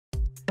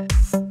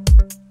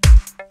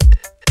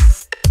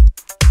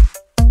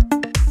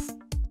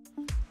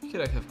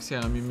Here I have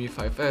XIAOMI Mi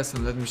 5S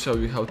and let me show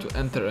you how to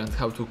enter and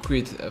how to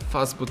quit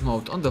Fastboot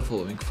mode on the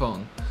following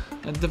phone.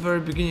 At the very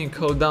beginning,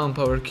 hold down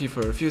power key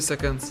for a few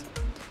seconds,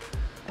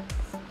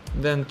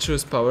 then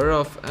choose power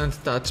off and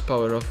touch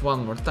power off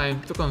one more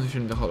time to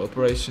confirm the whole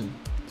operation.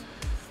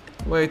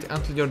 Wait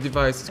until your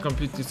device is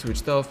completely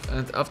switched off,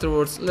 and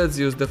afterwards let's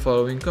use the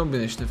following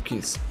combination of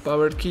keys: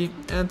 power key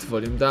and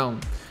volume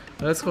down.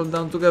 Let's hold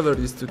down together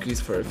these two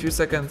keys for a few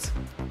seconds.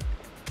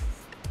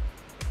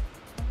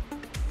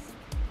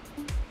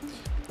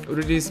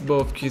 Release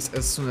both keys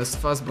as soon as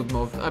Fastboot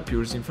mode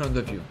appears in front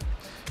of you.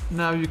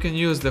 Now you can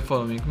use the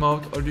following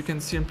mode, or you can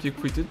simply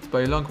quit it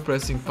by long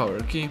pressing power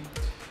key.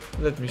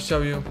 Let me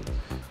show you.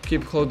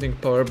 Keep holding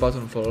power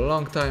button for a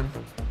long time.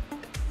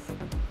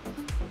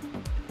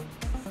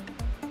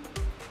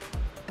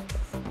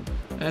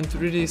 And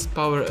release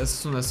power as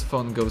soon as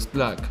phone goes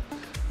black.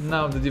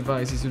 Now the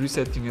device is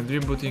resetting and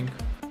rebooting.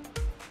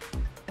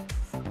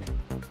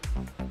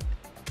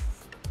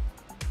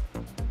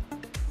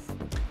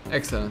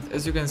 Excellent,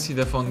 as you can see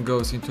the phone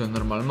goes into a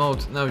normal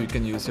mode. Now you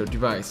can use your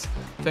device.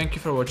 Thank you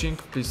for watching,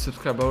 please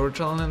subscribe our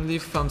channel and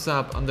leave thumbs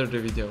up under the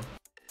video.